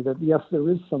seriously that, yes, there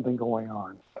is something going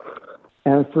on.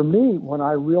 And for me, when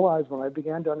I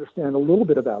began to understand a little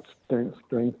bit about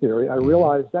string theory, I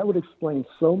realized that would explain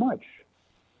so much.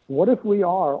 What if we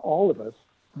are, all of us,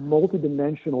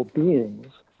 multidimensional beings,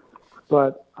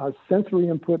 but our sensory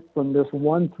input from this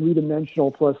one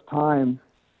three-dimensional plus time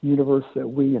universe that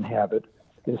we inhabit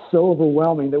is so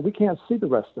overwhelming that we can't see the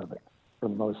rest of it for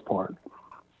the most part.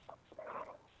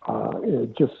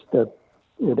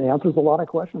 It answers a lot of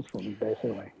questions for me,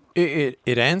 basically.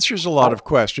 It answers a lot of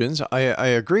questions. I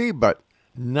agree, but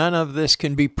none of this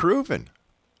can be proven.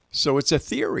 So it's a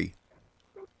theory.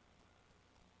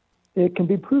 It can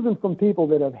be proven from people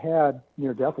that have had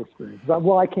near-death experiences.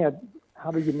 Well, I can't.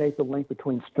 How do you make the link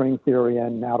between string theory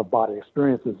and out-of-body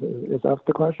experiences? Is that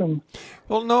the question?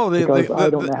 Well, no. Because I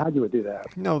don't know how you would do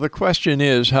that. No, the question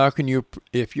is, how can you,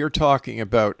 if you're talking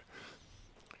about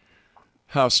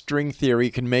how string theory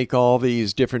can make all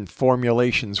these different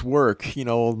formulations work,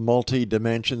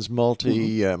 multi-dimensions,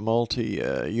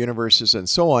 multi-universes, and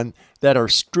so on, that are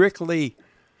strictly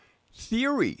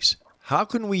theories. How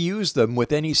can we use them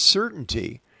with any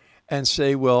certainty and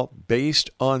say, well, based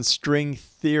on string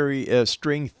theory,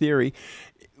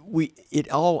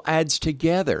 it all adds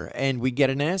together and we get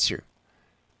an answer?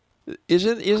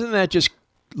 Isn't that just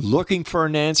looking for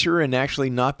an answer and actually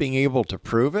not being able to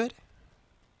prove it?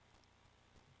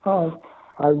 Oh,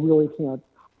 I really can't.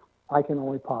 I can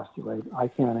only postulate. I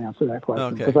can't answer that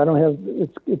question Okay. because I don't have.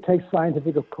 It takes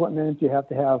scientific equipment. You have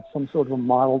to have some sort of a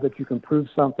model that you can prove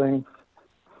something,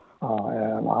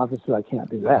 and obviously I can't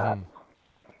do that.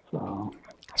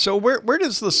 So where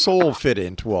does the soul fit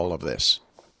into all of this?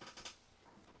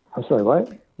 I'm sorry,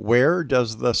 what? Where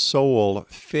does the soul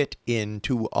fit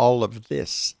into all of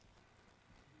this?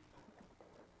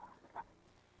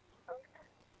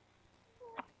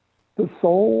 The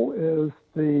soul is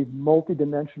the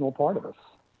multidimensional part of us.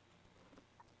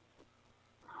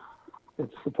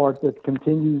 It's the part that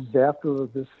continues after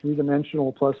this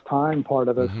three-dimensional plus time part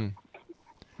of us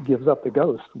gives up the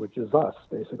ghost, which is us,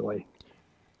 basically.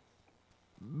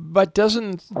 But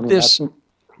doesn't this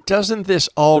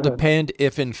all depend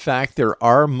if, in fact, there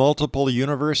are multiple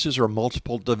universes or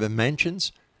multiple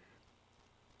dimensions?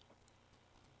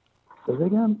 Say it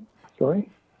again. Sorry?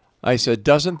 I said,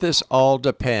 doesn't this all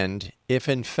depend if,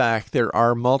 in fact, there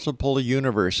are multiple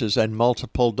universes and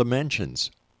multiple dimensions?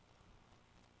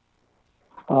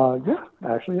 Yeah,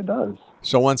 actually it does.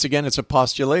 So once again, it's a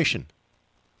postulation.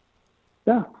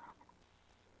 Yeah.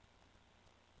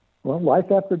 Well,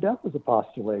 life after death is a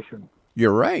postulation.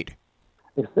 You're right.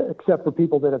 Except for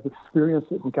people that have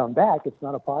experienced it and come back, it's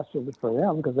not a postulate for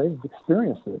them because they've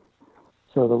experienced it.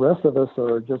 So the rest of us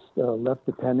are just left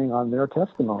depending on their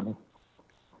testimony.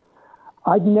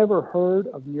 I'd never heard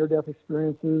of near-death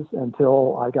experiences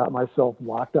until I got myself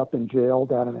locked up in jail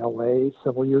down in L.A.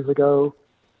 several years ago.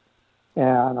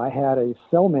 And I had a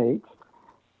cellmate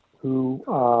who,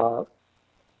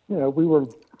 we were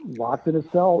locked in a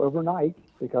cell overnight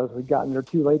because we'd gotten there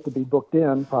too late to be booked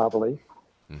in, probably.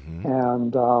 Mm-hmm.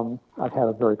 And I've had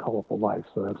a very colorful life,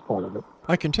 so that's part of it.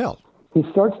 I can tell. He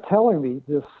starts telling me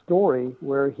this story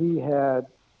where he had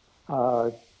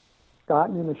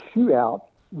gotten in a shootout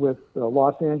with the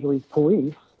Los Angeles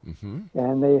police,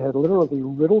 and they had literally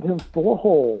riddled him full of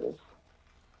holes.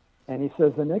 And he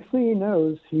says the next thing he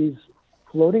knows, he's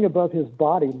floating above his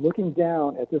body, looking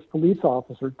down at this police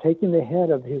officer, taking the head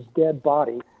of his dead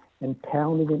body and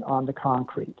pounding it on the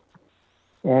concrete.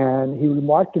 And he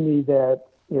remarked to me that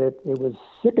it was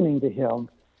sickening to him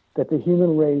that the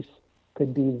human race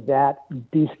could be that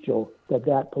bestial,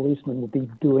 that policeman would be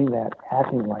doing that,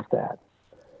 acting like that.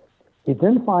 He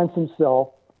then finds himself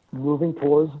moving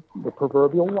towards the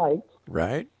proverbial light.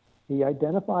 Right. He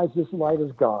identifies this light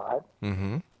as God,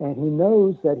 and he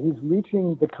knows that he's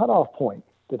reaching the cutoff point,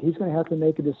 that he's going to have to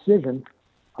make a decision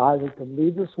either to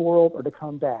leave this world or to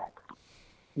come back.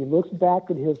 He looks back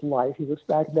at his life. He looks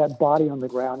back at that body on the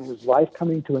ground, his life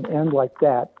coming to an end like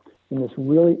that in this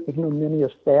really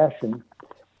ignominious fashion,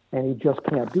 and he just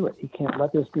can't do it. He can't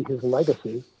let this be his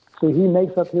legacy. So he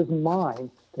makes up his mind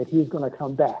that he's going to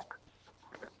come back.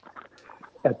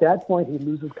 At that point, he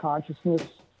loses consciousness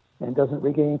and doesn't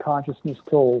regain consciousness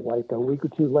till like a week or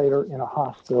two later in a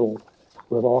hospital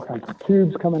with all kinds of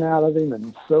tubes coming out of him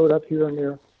and sewed up here and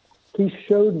there. He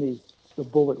showed me the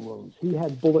bullet wounds. He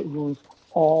had bullet wounds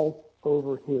all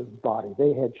over his body.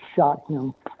 They had shot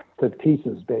him to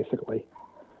pieces, basically.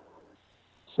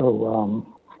 So,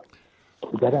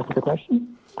 did that answer the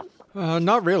question?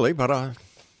 Not really, but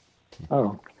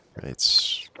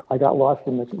it's. I got lost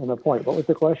in the point. What was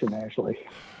the question, actually?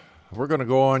 We're going to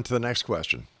go on to the next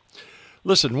question.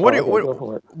 Listen, what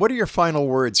are your final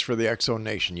words for the X-Zone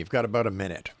Nation? You've got about a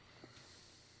minute.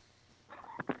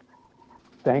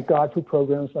 Thank God for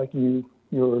programs like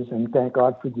yours, and thank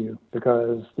God for you,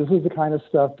 because this is the kind of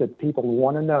stuff that people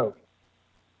want to know.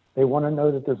 They want to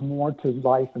know that there's more to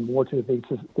life and more to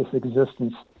this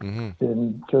existence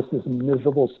than just this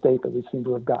miserable state that we seem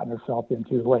to have gotten ourselves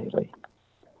into lately.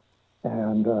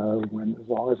 And as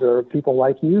long as there are people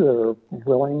like you that are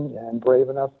willing and brave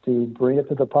enough to bring it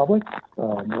to the public,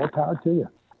 more power to you.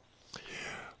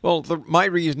 Well, my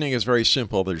reasoning is very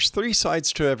simple. There's three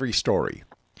sides to every story.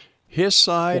 His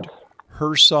side,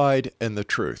 her side, and the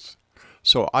truth.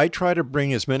 So I try to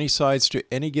bring as many sides to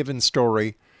any given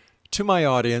story to my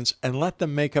audience and let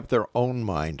them make up their own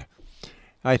mind.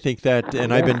 I think that,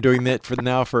 and I've been doing that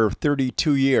for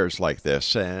 32 years like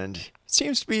this, and it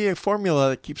seems to be a formula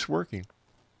that keeps working.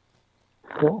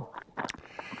 Cool.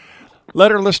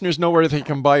 Let our listeners know where they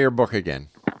can buy your book again.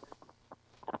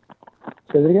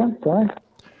 Say it again, sorry.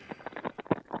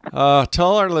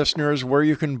 Tell our listeners where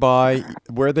they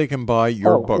can buy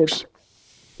your books.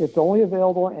 It's only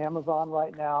available on Amazon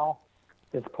right now.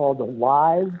 It's called The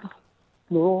Lives,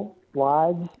 plural,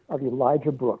 Lives of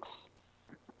Elijah Brooks.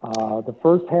 The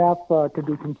first half could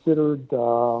be considered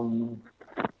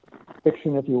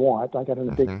fiction if you want. I got in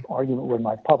a big argument with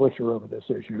my publisher over this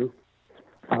issue.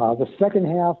 The second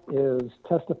half is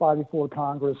testify before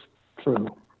Congress, true,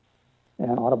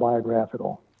 and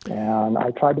autobiographical. And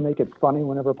I tried to make it funny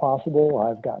whenever possible.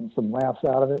 I've gotten some laughs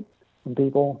out of it from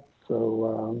people.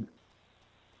 So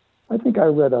I think I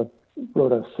wrote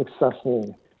a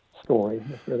successful story,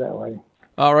 let's put it that way.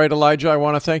 All right, Elijah, I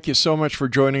want to thank you so much for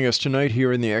joining us tonight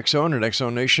here in the X-Zone at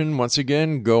X-Zone Nation. Once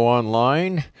again, go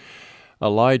online.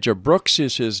 Elijah Brooks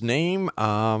is his name.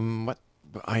 The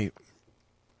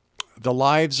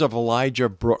Lives of Elijah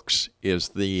Brooks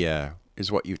is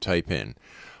what you type in.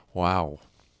 Wow.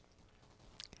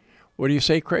 What do you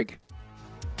say, Craig?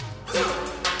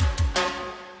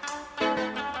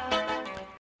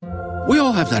 We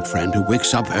all have that friend who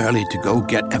wakes up early to go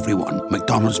get everyone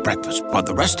McDonald's breakfast, while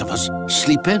the rest of us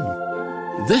sleep in.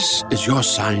 This is your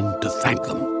sign to thank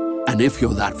them. And if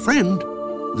you're that friend,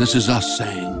 this is us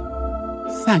saying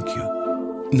thank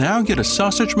you. Now get a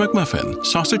Sausage McMuffin,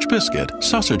 sausage biscuit,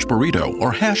 sausage burrito,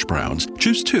 or hash browns.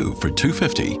 Choose two for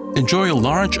 $2.50. Enjoy a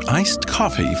large iced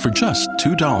coffee for just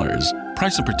 $2.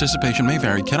 Price and participation may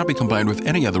vary, cannot be combined with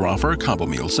any other offer or combo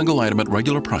meal. Single item at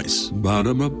regular price.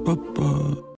 Ba-da-ba-ba-ba.